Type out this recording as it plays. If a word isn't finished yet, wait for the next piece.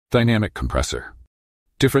Dynamic compressor.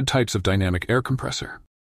 Different types of dynamic air compressor.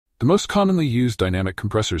 The most commonly used dynamic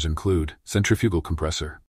compressors include centrifugal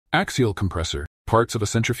compressor, axial compressor, parts of a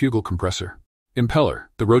centrifugal compressor, impeller,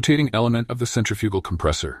 the rotating element of the centrifugal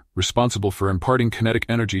compressor, responsible for imparting kinetic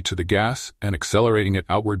energy to the gas and accelerating it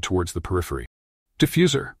outward towards the periphery.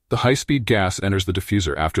 Diffuser, the high-speed gas enters the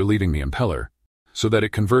diffuser after leaving the impeller, so that it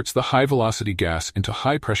converts the high-velocity gas into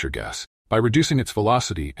high-pressure gas by reducing its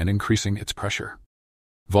velocity and increasing its pressure.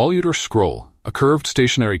 Volute or scroll, a curved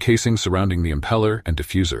stationary casing surrounding the impeller and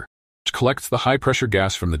diffuser, which collects the high-pressure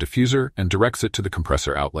gas from the diffuser and directs it to the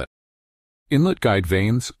compressor outlet. Inlet guide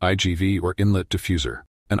vanes, IGV or inlet diffuser,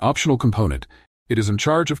 an optional component, it is in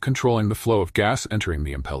charge of controlling the flow of gas entering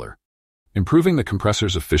the impeller, improving the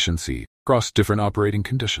compressor's efficiency across different operating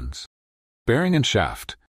conditions. Bearing and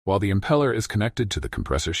shaft, while the impeller is connected to the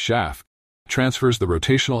compressor shaft, transfers the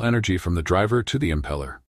rotational energy from the driver to the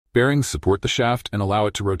impeller. Bearings support the shaft and allow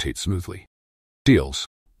it to rotate smoothly. Seals.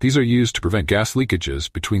 These are used to prevent gas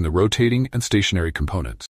leakages between the rotating and stationary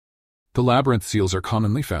components. The labyrinth seals are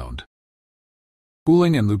commonly found.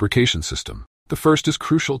 Cooling and lubrication system. The first is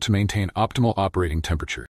crucial to maintain optimal operating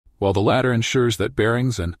temperature, while the latter ensures that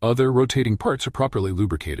bearings and other rotating parts are properly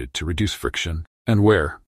lubricated to reduce friction and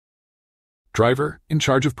wear. Driver, in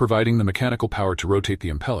charge of providing the mechanical power to rotate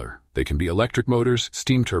the impeller. They can be electric motors,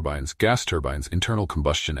 steam turbines, gas turbines, internal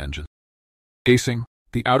combustion engines. Casing,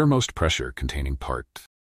 the outermost pressure-containing part.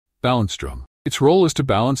 Balance drum. Its role is to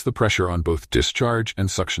balance the pressure on both discharge and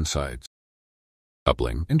suction sides.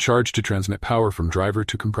 Coupling, in charge to transmit power from driver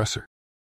to compressor.